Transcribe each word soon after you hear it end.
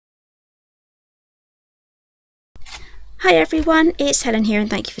Hi everyone, it's Helen here and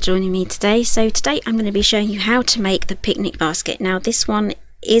thank you for joining me today. So today I'm going to be showing you how to make the picnic basket. Now this one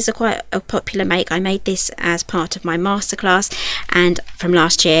is quite a popular make. I made this as part of my masterclass and from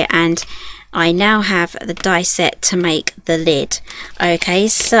last year, and I now have the die set to make the lid. Okay,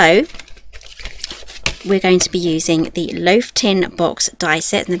 so we're going to be using the Loaf tin box die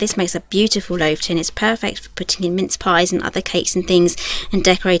set. Now this makes a beautiful loaf tin. It's perfect for putting in mince pies and other cakes and things and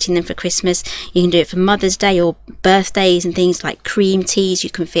decorating them for Christmas. You can do it for Mother's Day or birthdays and things like cream teas. You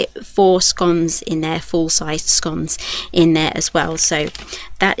can fit 4 scones in there, full-sized scones in there as well. So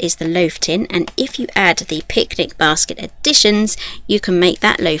that is the loaf tin, and if you add the picnic basket additions, you can make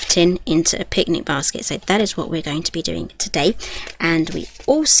that loaf tin into a picnic basket. So that is what we're going to be doing today. And we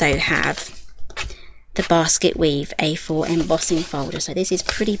also have the basket weave A4 embossing folder. So this is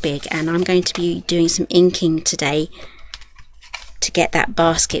pretty big and I'm going to be doing some inking today to get that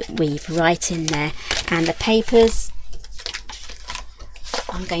basket weave right in there. And the papers,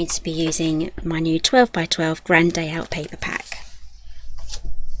 I'm going to be using my new 12 by 12 Grand Day Out paper pack.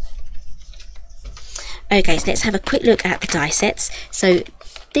 Okay, so let's have a quick look at the die sets. So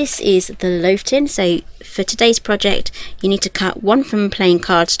this is the loaf tin. So for today's project you need to cut one from plain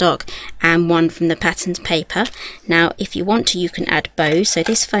cardstock and one from the patterned paper. Now if you want to, you can add bows. So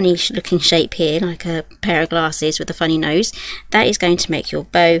this funny looking shape here, like a pair of glasses with a funny nose, that is going to make your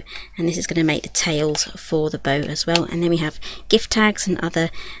bow, and this is going to make the tails for the bow as well. And then we have gift tags and other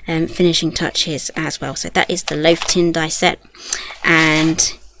finishing touches as well. So that is the loaf tin die set.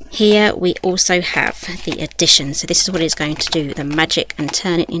 And here we also have the addition. So this is what it's going to do the magic and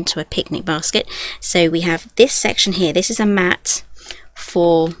turn it into a picnic basket. So we have this section here. This is a mat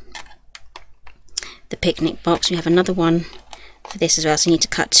for the picnic box. We have another one for this as well. So you need to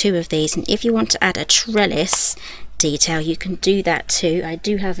cut 2 of these. And if you want to add a trellis detail, you can do that too. I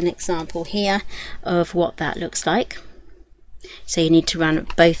do have an example here of what that looks like. So you need to run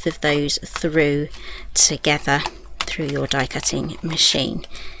both of those through together through your die cutting machine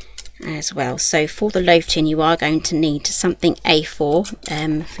as well. So for the loaf tin you are going to need something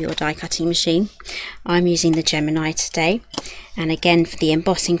A4 for your die cutting machine. I'm using the Gemini today, and again for the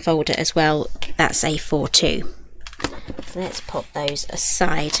embossing folder as well, that's A4 too. So let's pop those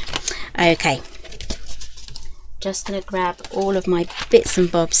aside. Okay, just going to grab all of my bits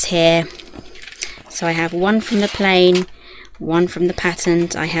and bobs here. So I have one from the plain, one from the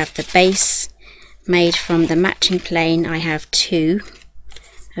patterned, I have the base made from the matching plain. I have 2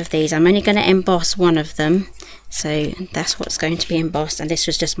 of these. I'm only going to emboss one of them, so that's what's going to be embossed, and this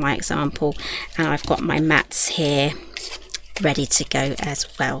was just my example. And I've got my mats here ready to go as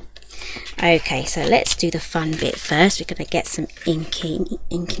well. Okay, so let's do the fun bit first. We're going to get some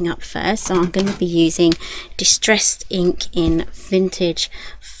inking up first. So I'm going to be using distressed ink in Vintage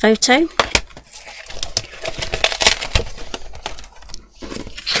Photo.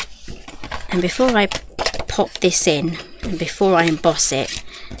 And before I pop this in and before I emboss it,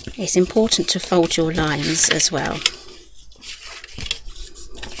 it's important to fold your lines as well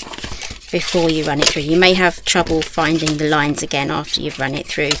before you run it through. You may have trouble finding the lines again after you've run it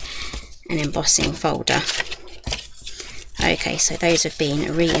through an embossing folder. Okay, so those have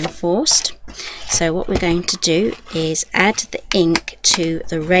been reinforced. So what we're going to do is add the ink to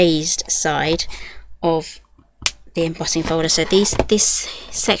the raised side of the embossing folder. So this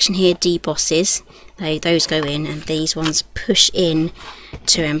section here debosses, those go in, and these ones push in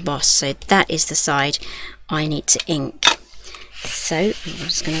to emboss. So that is the side I need to ink. So I'm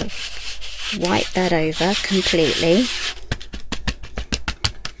just going to wipe that over completely.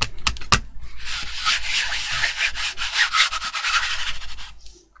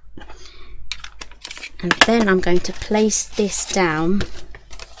 And then I'm going to place this down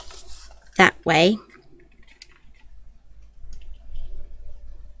that way.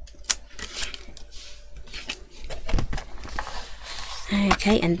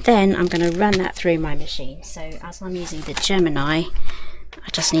 Okay, and then I'm going to run that through my machine. So as I'm using the Gemini, I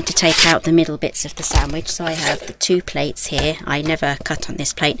just need to take out the middle bits of the sandwich. So I have the 2 plates here. I never cut on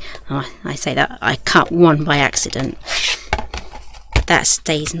this plate. Oh, I say that, I cut one by accident. That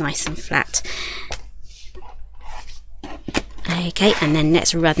stays nice and flat. Okay, and then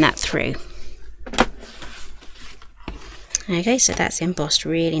let's run that through. Okay, so that's embossed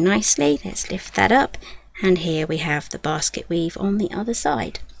really nicely. Let's lift that up. And here we have the basket weave on the other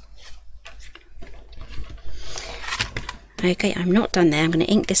side. Okay, I'm not done there. I'm going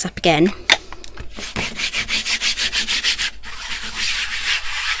to ink this up again.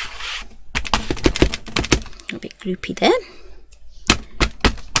 A bit gloopy there.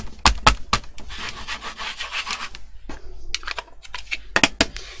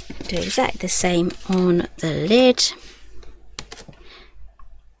 do exactly the same on the lid.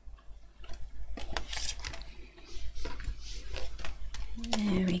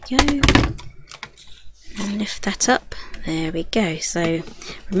 we go. And lift that up. There we go. So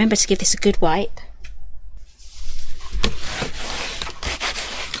remember to give this a good wipe.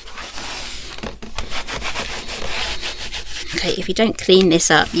 Okay, if you don't clean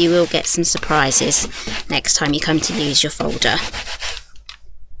this up, you will get some surprises next time you come to use your folder.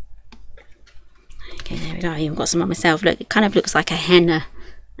 Okay, there we go. I even got some on myself. Look, it kind of looks like a henna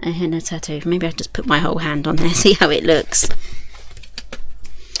tattoo. Maybe I'll just put my whole hand on there, see how it looks.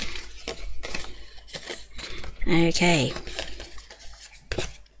 Okay.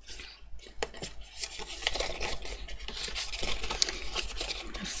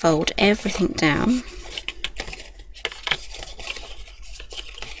 Fold everything down.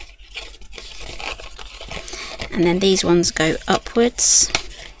 And then these ones go upwards,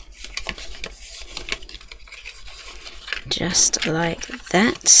 just like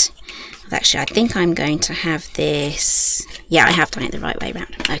that. Actually, I think I'm going to have this, yeah, I have done it the right way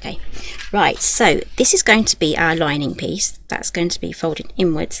around. Okay, right, so this is going to be our lining piece. That's going to be folded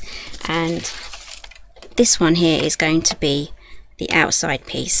inwards, and this one here is going to be the outside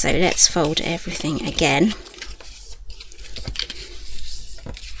piece. So let's fold everything again.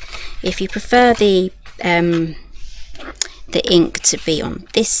 If you prefer the ink to be on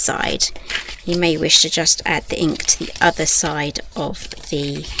this side, you may wish to just add the ink to the other side of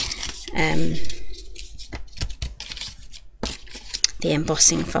the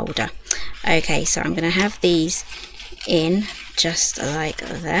embossing folder. Okay, so I'm going to have these in just like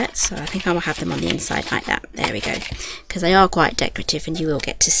that. So I think I will have them on the inside like that. There we go, because they are quite decorative and you will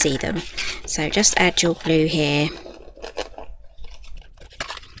get to see them. So just add your glue here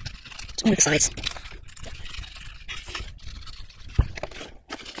to all the sides.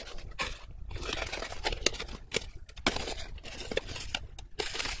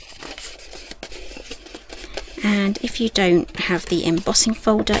 And if you don't have the embossing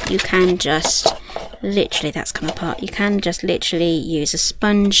folder, you can just literally, that's come apart, you can just literally use a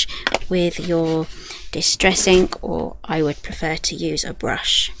sponge with your distress ink, or I would prefer to use a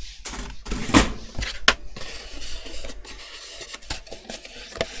brush.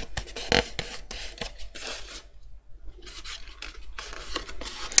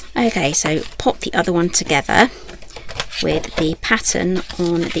 Okay, so pop the other one together with the pattern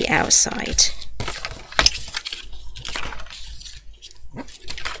on the outside.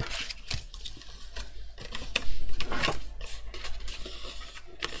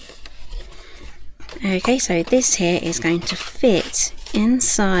 Okay, so this here is going to fit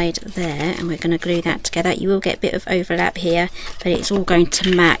inside there, and we're going to glue that together. You will get a bit of overlap here, but it's all going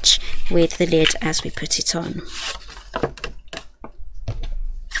to match with the lid as we put it on.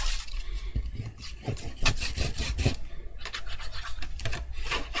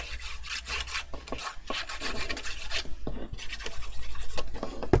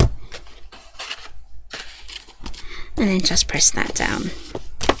 And then just press that down.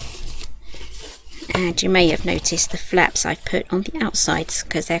 And you may have noticed the flaps I've put on the outsides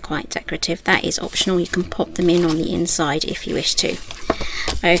because they're quite decorative. That is optional, you can pop them in on the inside if you wish to.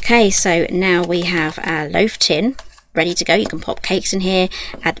 Okay, so now we have our loaf tin ready to go. You can pop cakes in here,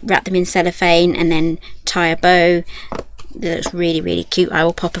 wrap them in cellophane and then tie a bow. That looks really, really cute. I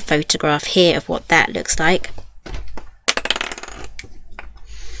will pop a photograph here of what that looks like.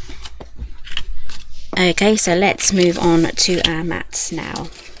 Okay, so let's move on to our mats now.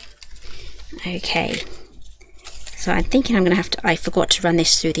 Okay, so I'm thinking I'm going to have to, I forgot to run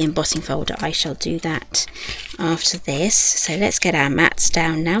this through the embossing folder. I shall do that after this. So let's get our mats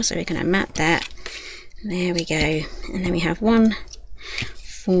down now. So we're going to mat that. There we go. And then we have one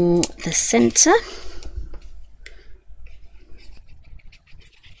for the centre.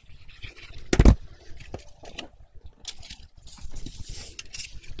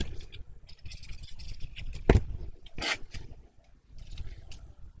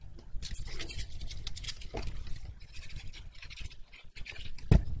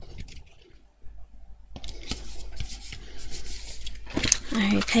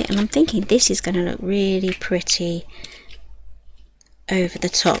 Okay, and I'm thinking this is going to look really pretty over the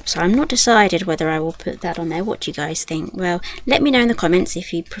top, so I'm not decided whether I will put that on there. What do you guys think? Well, let me know in the comments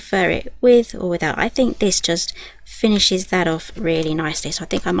if you prefer it with or without. I think this just finishes that off really nicely, so I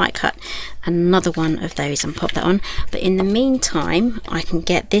think I might cut another one of those and pop that on. But in the meantime, I can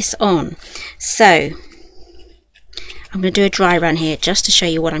get this on. So I'm going to do a dry run here just to show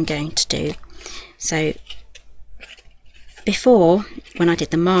you what I'm going to do. So before, when I did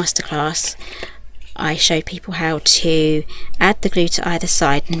the masterclass, I showed people how to add the glue to either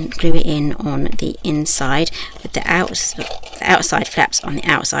side and glue it in on the inside with the outside flaps on the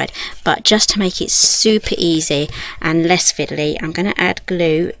outside. But just to make it super easy and less fiddly, I'm going to add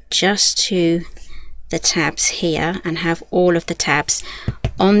glue just to the tabs here and have all of the tabs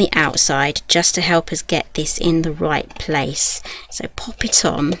on the outside just to help us get this in the right place. So pop it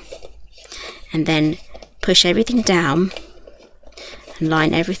on and then push everything down and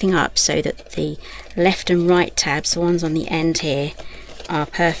line everything up so that the left and right tabs, the ones on the end here, are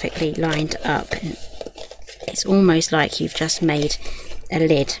perfectly lined up. And it's almost like you've just made a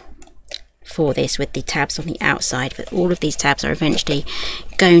lid for this with the tabs on the outside, but all of these tabs are eventually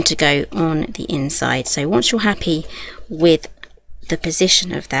going to go on the inside. So once you're happy with the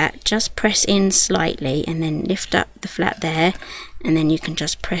position of that, just press in slightly and then lift up the flap there, and then you can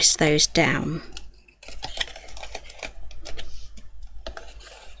just press those down.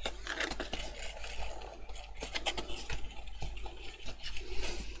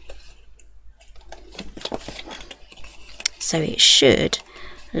 So it should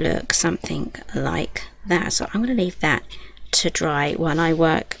look something like that. So I'm going to leave that to dry while I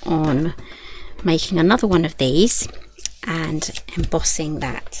work on making another one of these and embossing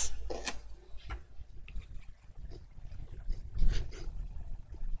that.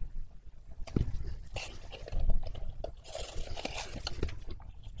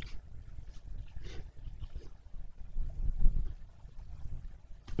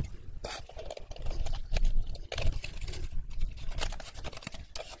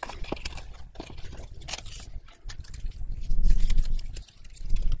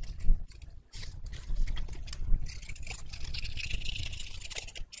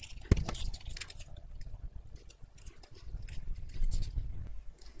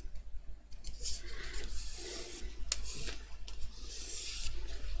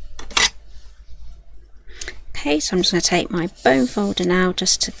 Okay, so I'm just going to take my bone folder now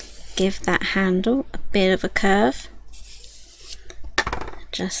just to give that handle a bit of a curve,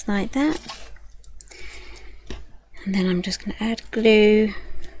 just like that. And then I'm just going to add glue.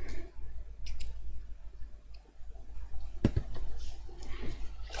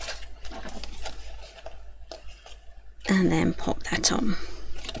 And then pop that on.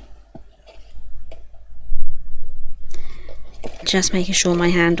 Just making sure my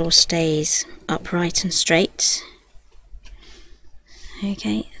handle stays upright and straight.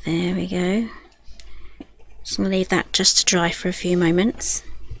 Okay, there we go. Just going to leave that just to dry for a few moments.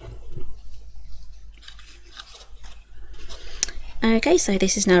 Okay, so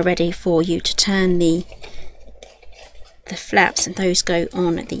this is now ready for you to turn the flaps, and those go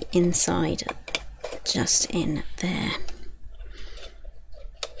on the inside, just in there.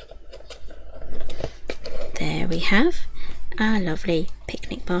 There we have our lovely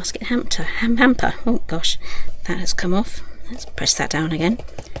picnic basket hamper. Oh gosh, that has come off. Let's press that down again.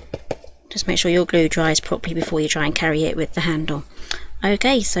 Just make sure your glue dries properly before you try and carry it with the handle.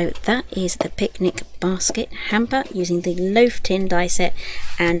 Okay, so that is the picnic basket hamper using the Loaf tin die set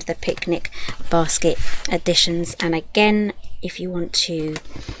and the picnic basket additions. And again, if you want to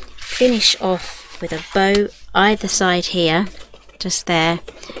finish off with a bow either side here, just there,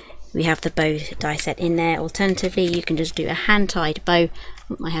 we have the bow die set in there. Alternatively, you can just do a hand-tied bow.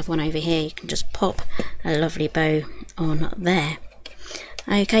 I have one over here. You can just pop a lovely bow on there.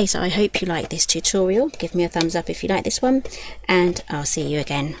 Okay, so I hope you like this tutorial. Give me a thumbs up if you like this one, and I'll see you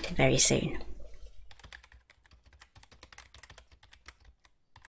again very soon.